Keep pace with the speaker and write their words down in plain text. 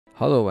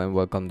Hello and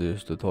welcome to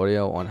this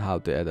tutorial on how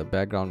to add a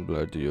background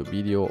blur to your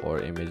video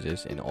or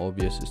images in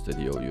OBS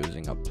Studio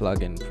using a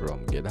plugin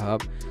from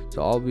GitHub.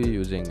 So I'll be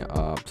using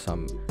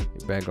some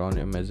background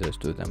images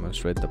to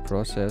demonstrate the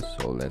process,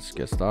 so let's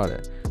get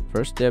started.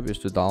 First step is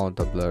to download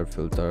the blur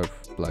filter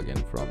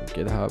plugin from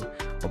GitHub.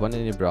 Open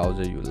any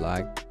browser you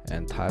like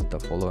and type the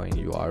following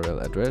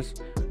URL address.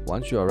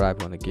 Once you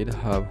arrive on the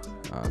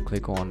GitHub,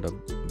 click on the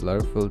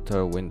blur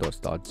filter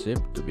windows.zip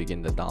to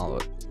begin the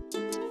download.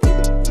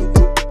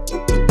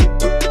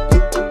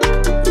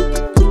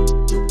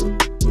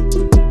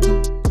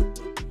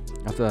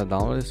 After the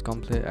download is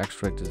complete,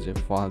 extract the zip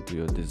file to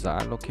your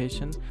desired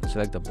location.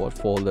 Select the board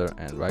folder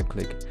and right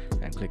click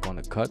and click on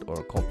the cut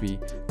or copy.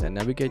 Then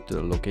navigate to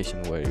the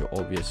location where your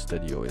OBS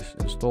Studio is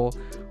installed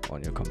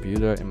on your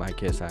computer. In my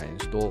case, I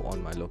install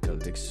on my local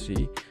disk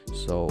C.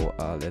 So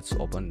let's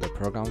open the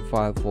program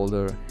file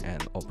folder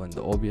and open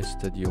the OBS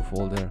Studio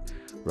folder.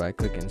 Right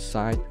click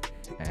inside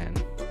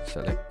and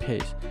select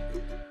paste.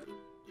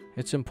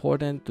 It's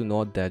important to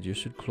note that you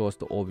should close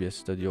the OBS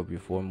Studio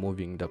before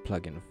moving the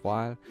plugin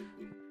file.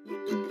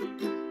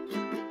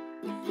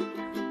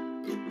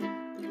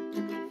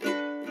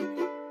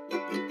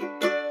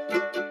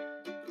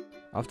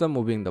 After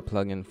moving the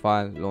plugin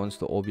file, launch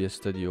the OBS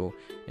Studio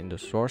in the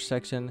source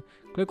section.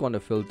 Click on the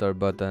filter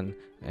button.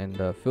 In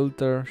the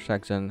filter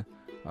section,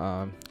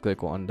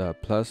 click on the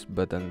plus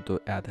button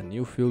to add a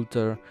new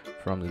filter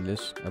from the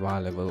list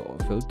available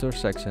filter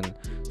section.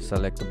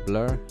 Select the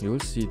blur. You will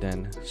see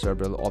then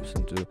several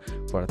options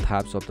for the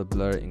types of the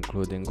blur,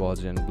 including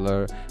Gaussian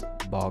blur,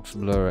 box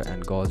blur,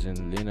 and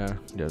Gaussian linear.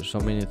 There's so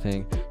many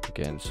things you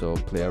can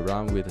play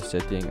around with the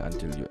setting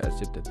until you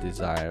achieve the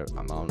desired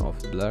amount of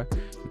blur.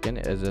 You can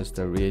adjust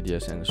the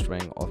radius and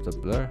strength of the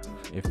blur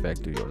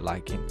effect to your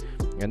liking.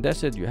 And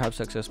that's it. You have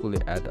successfully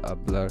added a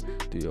blur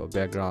to your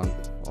background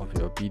of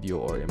your video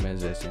or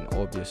images in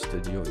OBS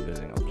Studio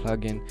using a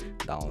plugin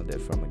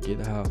downloaded from a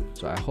GitHub.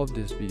 So I hope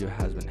this video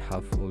has been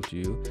helpful to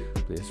you.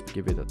 Please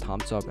give it a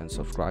thumbs up and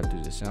subscribe to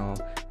the channel.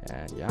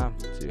 And yeah,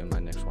 see you in my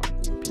next one.